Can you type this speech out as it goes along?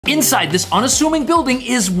Inside this unassuming building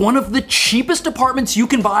is one of the cheapest apartments you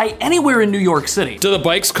can buy anywhere in New York City. Do the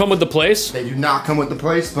bikes come with the place? They do not come with the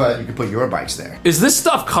place, but you can put your bikes there. Is this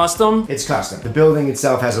stuff custom? It's custom. The building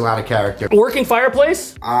itself has a lot of character. Working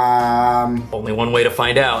fireplace? Only one way to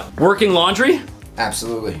find out. Working laundry?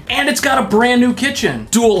 Absolutely. And it's got a brand new kitchen.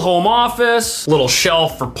 Dual home office, little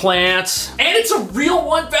shelf for plants. And it's a real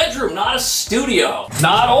one bedroom, not a studio.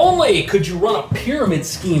 Not only could you run a pyramid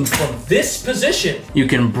scheme from this position, you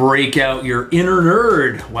can break out your inner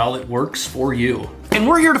nerd while it works for you. And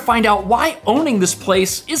we're here to find out why owning this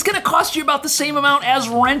place is gonna cost you about the same amount as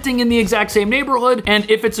renting in the exact same neighborhood, and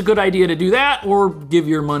if it's a good idea to do that or give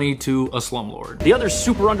your money to a slumlord. The other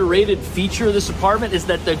super underrated feature of this apartment is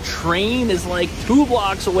that the train is like 2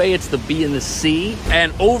 blocks away. It's the B and the C.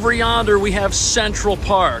 And over yonder, we have Central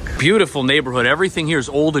Park. Beautiful neighborhood. Everything here is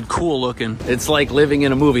old and cool looking. It's like living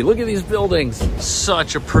in a movie. Look at these buildings.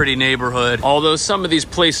 Such a pretty neighborhood. Although some of these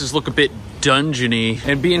places look a bit dungeony,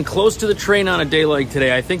 and being close to the train on a day like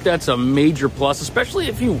today, I think that's a major plus, especially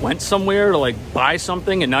if you went somewhere to like buy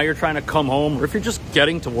something and now you're trying to come home, or if you're just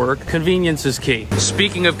getting to work. Convenience is key.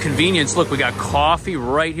 Speaking of convenience, look, we got coffee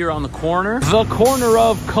right here on the corner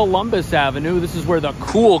of Columbus Avenue. This is where the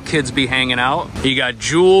cool kids be hanging out. You got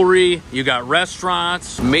jewelry, you got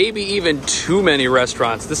restaurants, maybe even too many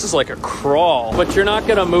restaurants. This is like a crawl, but you're not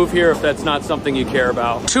gonna move here if that's not something you care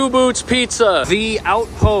about. Two Boots Pizza, The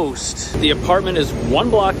Outpost. The apartment is 1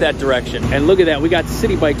 block that direction. And look at that, we got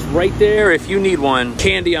city bikes right there if you need one.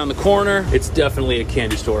 Candy on the corner. It's definitely a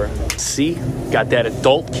candy store. See, got that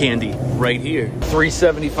adult candy right here.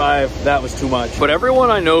 $3.75, that was too much. But everyone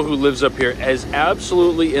I know who lives up here is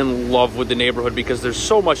absolutely in love with the neighborhood because there's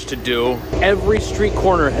so much to do. Every street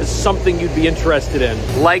corner has something you'd be interested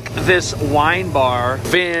in. Like this wine bar,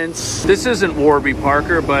 Vince. This isn't Warby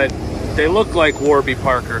Parker, but they look like Warby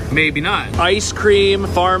Parker. Maybe not. Ice cream,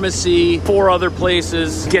 pharmacy, 4 other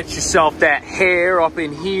places. Get yourself that hair up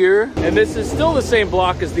in here. And this is still the same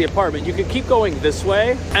block as the apartment. You can keep going this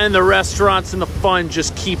way, and the restaurants and the fun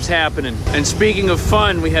just keeps happening. And speaking of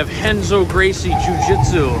fun, we have Henzo Gracie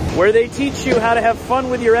Jiu-Jitsu, where they teach you how to have fun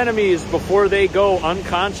with your enemies before they go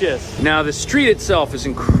unconscious. Now, the street itself is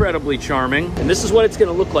incredibly charming, and this is what it's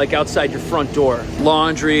gonna look like outside your front door.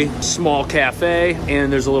 Laundry, small cafe,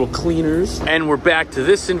 and there's a little clean. And we're back to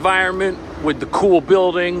this environment with the cool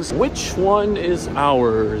buildings. Which one is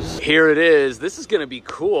ours? Here it is. This is gonna be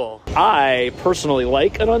cool. I personally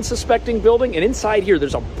like an unsuspecting building, and inside here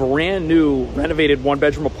there's a brand new renovated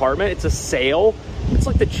 1-bedroom apartment. It's a sale. It's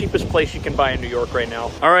like the cheapest place you can buy in New York right now.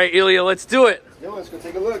 All right, Ilya, let's do it. Yeah, let's go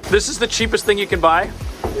take a look. This is the cheapest thing you can buy?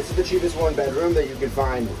 This is the cheapest 1-bedroom that you can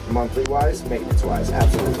find monthly-wise, maintenance-wise,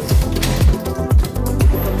 absolutely.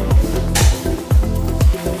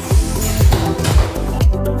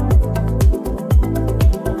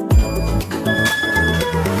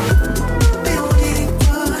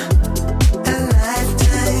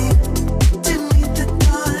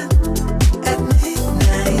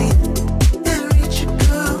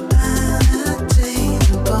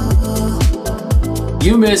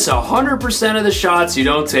 You miss 100% of the shots you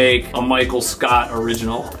don't take. A Michael Scott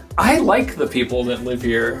original. I like the people that live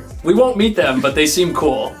here. We won't meet them, but they seem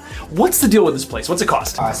cool. What's the deal with this place? What's it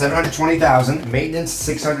cost? $720,000. Maintenance,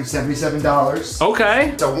 $677. Okay.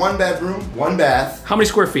 It's a 1-bedroom, 1 bath. How many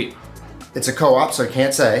square feet? It's a co-op, so I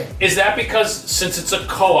can't say. Is that because since it's a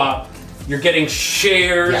co-op, you're getting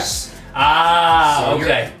shares? Yes. Ah, so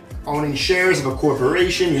okay. Owning shares of a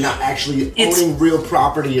corporation, you're not actually owning real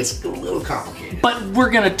property. It's a little complicated. But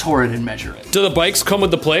we're gonna tour it and measure it. Do the bikes come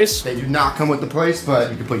with the place? They do not come with the place,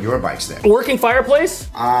 but you can put your bikes there. Working fireplace?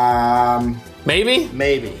 Maybe?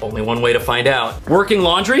 Maybe. Only one way to find out. Working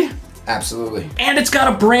laundry? Absolutely. And it's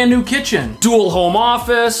got a brand new kitchen. Dual home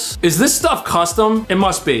office. Is this stuff custom? It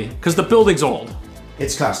must be, because the building's old.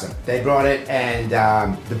 It's custom. They brought it, and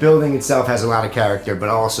the building itself has a lot of character, but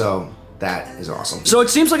also that is awesome. So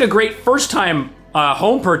it seems like a great first time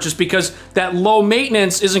home purchase because that low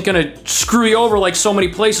maintenance isn't gonna screw you over like so many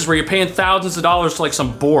places where you're paying thousands of dollars for like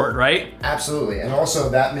some board, right? Absolutely, and also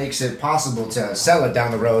that makes it possible to sell it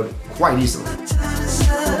down the road quite easily.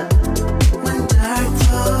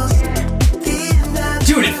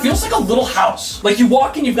 Dude, it feels like a little house. Like you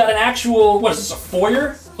walk in, you've got an actual, what is this, a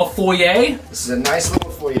foyer? A foyer? This is a nice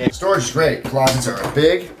little foyer. Storage is great. Closets are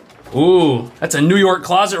big. Ooh, that's a New York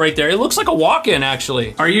closet right there. It looks like a walk-in,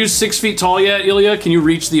 actually. Are you 6 feet tall yet, Ilya? Can you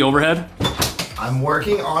reach the overhead? I'm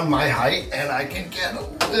working on my height, and I can get a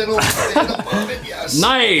little bit above it, yes.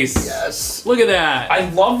 Nice. Yes. Look at that. I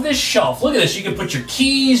love this shelf. Look at this. You can put your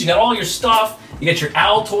keys, you got all your stuff. You get your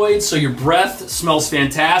Altoids, so your breath smells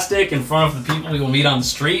fantastic in front of the people you will meet on the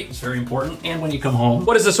street. It's very important. And when you come home.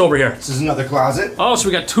 What is this over here? This is another closet. Oh, so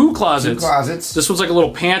we got 2 closets. 2 closets. This one's like a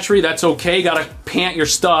little pantry. That's okay. Gotta pant your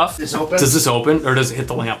stuff. This open? Does this open or does it hit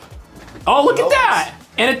the lamp? Oh, look at that!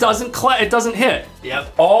 And it doesn't hit.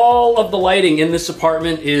 Yep. All of the lighting in this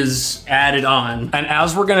apartment is added on. And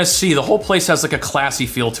as we're gonna see, the whole place has like a classy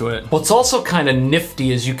feel to it. What's also kind of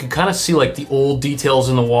nifty is you can kind of see like the old details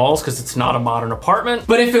in the walls because it's not a modern apartment.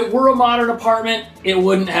 But if it were a modern apartment, it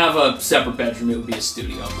wouldn't have a separate bedroom, it would be a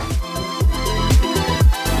studio.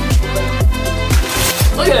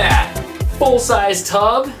 Look at that. Full-size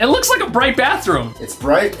tub. It looks like a bright bathroom. It's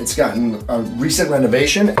bright. It's gotten a recent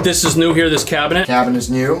renovation. This is new here, this cabinet. Cabinet is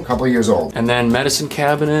new, a couple years old. And then medicine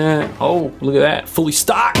cabinet. Oh, look at that, fully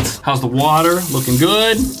stocked. How's the water? Looking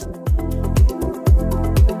good.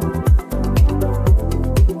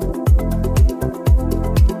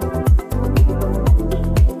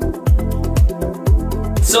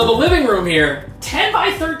 So the living room here, 10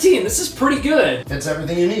 by 13, this is pretty good. Fits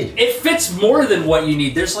everything you need. It fits more than what you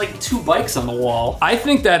need. There's like 2 bikes on the wall. I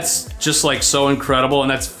think that's just like so incredible and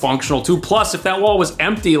that's functional too. Plus, if that wall was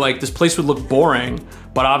empty, like this place would look boring,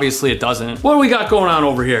 but obviously it doesn't. What do we got going on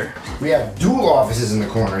over here? We have dual offices in the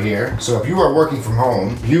corner here. So if you are working from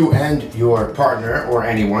home, you and your partner or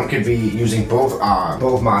anyone could be using both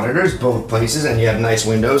monitors, both places, and you have nice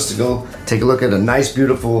windows to go take a look at a nice,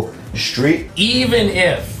 beautiful street. Even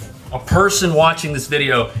if a person watching this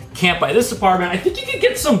video can't buy this apartment, I think you could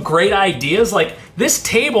get some great ideas. Like this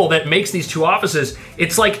table that makes these 2 offices,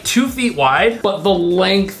 it's like 2 feet wide, but the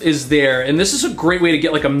length is there. And this is a great way to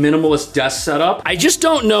get like a minimalist desk setup. I just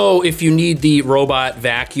don't know if you need the robot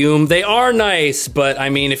vacuum. They are nice, but I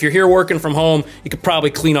mean, if you're here working from home, you could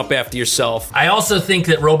probably clean up after yourself. I also think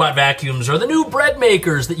that robot vacuums are the new bread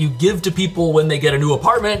makers that you give to people when they get a new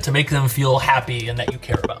apartment to make them feel happy and that you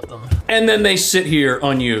care about them. And then they sit here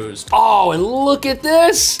unused. Oh, and look at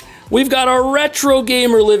this. We've got a retro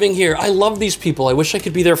gamer living here. I love these people. I wish I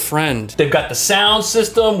could be their friend. They've got the sound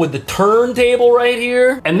system with the turntable right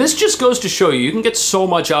here. And this just goes to show you can get so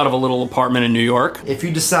much out of a little apartment in New York. If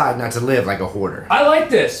you decide not to live like a hoarder. I like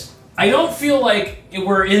this. I don't feel like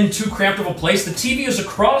we're in too cramped of a place. The TV is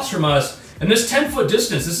across from us, and this 10-foot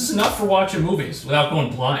distance, this is enough for watching movies without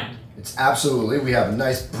going blind. It's absolutely, we have a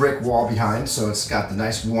nice brick wall behind, so it's got the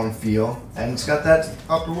nice warm feel, and it's got that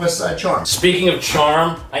Upper West Side charm. Speaking of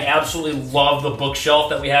charm, I absolutely love the bookshelf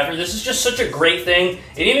that we have here. This is just such a great thing,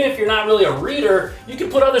 and even if you're not really a reader, you can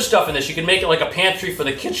put other stuff in this. You can make it like a pantry for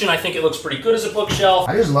the kitchen. I think it looks pretty good as a bookshelf.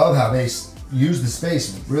 I just love how they use the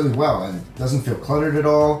space really well, and it doesn't feel cluttered at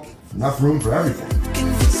all. Enough room for everything.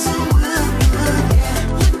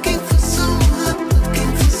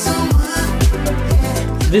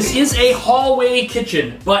 This is a hallway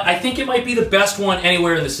kitchen, but I think it might be the best one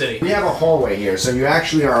anywhere in the city. We have a hallway here, so you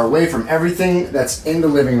actually are away from everything that's in the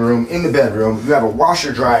living room, in the bedroom. You have a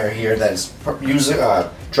washer dryer here that is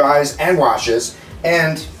dries and washes,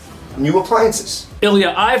 and new appliances.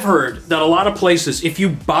 Ilya, I've heard that a lot of places, if you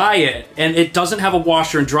buy it and it doesn't have a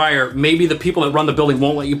washer and dryer, maybe the people that run the building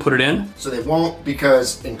won't let you put it in? So they won't,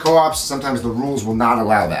 because in co-ops, sometimes the rules will not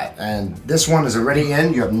allow that. And this one is already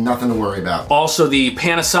in, you have nothing to worry about. Also, the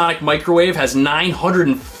Panasonic microwave has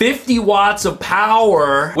 950 watts of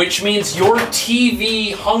power, which means your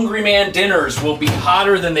TV Hungry Man dinners will be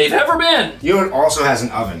hotter than they've ever been. You know, it also has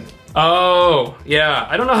an oven. Oh, yeah.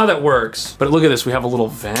 I don't know how that works. But look at this. We have a little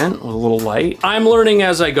vent with a little light. I'm learning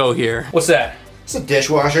as I go here. What's that? It's a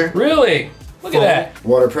dishwasher. Really? Look at that.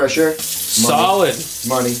 Water pressure. Solid.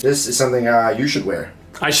 Money. This is something you should wear.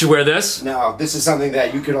 I should wear this? Now, this is something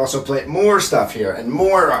that you could also plate more stuff here and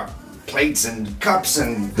more plates and cups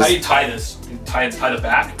and... How do you tie this? You tie the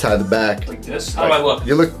back? Tie the back. Like this? How do I look?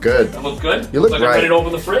 You look good. I look good? You look like right. I'm ready to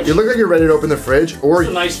open the fridge? You look like you're ready to open the fridge, or...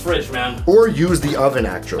 It's a nice fridge, man. Or use the oven,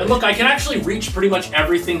 actually. And look, I can actually reach pretty much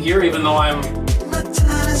everything here, even though I'm...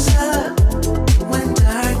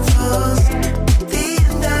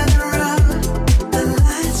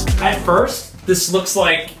 At first, this looks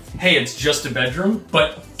like, hey, it's just a bedroom,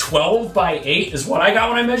 but 12 by 8 is what I got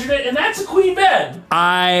when I measured it, and that's a queen bed.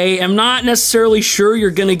 I am not necessarily sure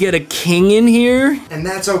you're gonna get a king in here. And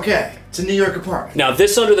that's okay. It's a New York apartment. Now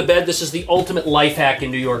this under the bed, this is the ultimate life hack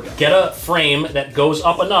in New York. Get a frame that goes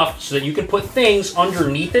up enough so that you can put things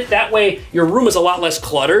underneath it. That way your room is a lot less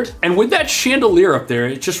cluttered. And with that chandelier up there,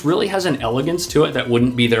 it just really has an elegance to it that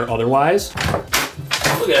wouldn't be there otherwise.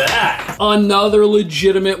 Look at that. Another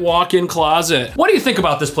legitimate walk-in closet. What do you think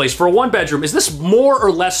about this place for a 1-bedroom? Is this more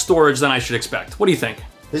or less storage than I should expect? What do you think?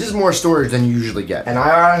 This is more storage than you usually get. And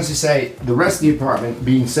I honestly say the rest of the apartment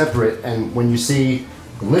being separate, and when you see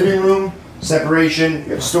the living room, separation,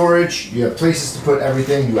 you have storage, you have places to put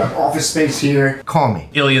everything, you have office space here. Call me.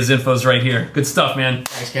 Ilya's info's right here. Good stuff, man.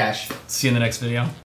 Thanks, Cash. See you in the next video.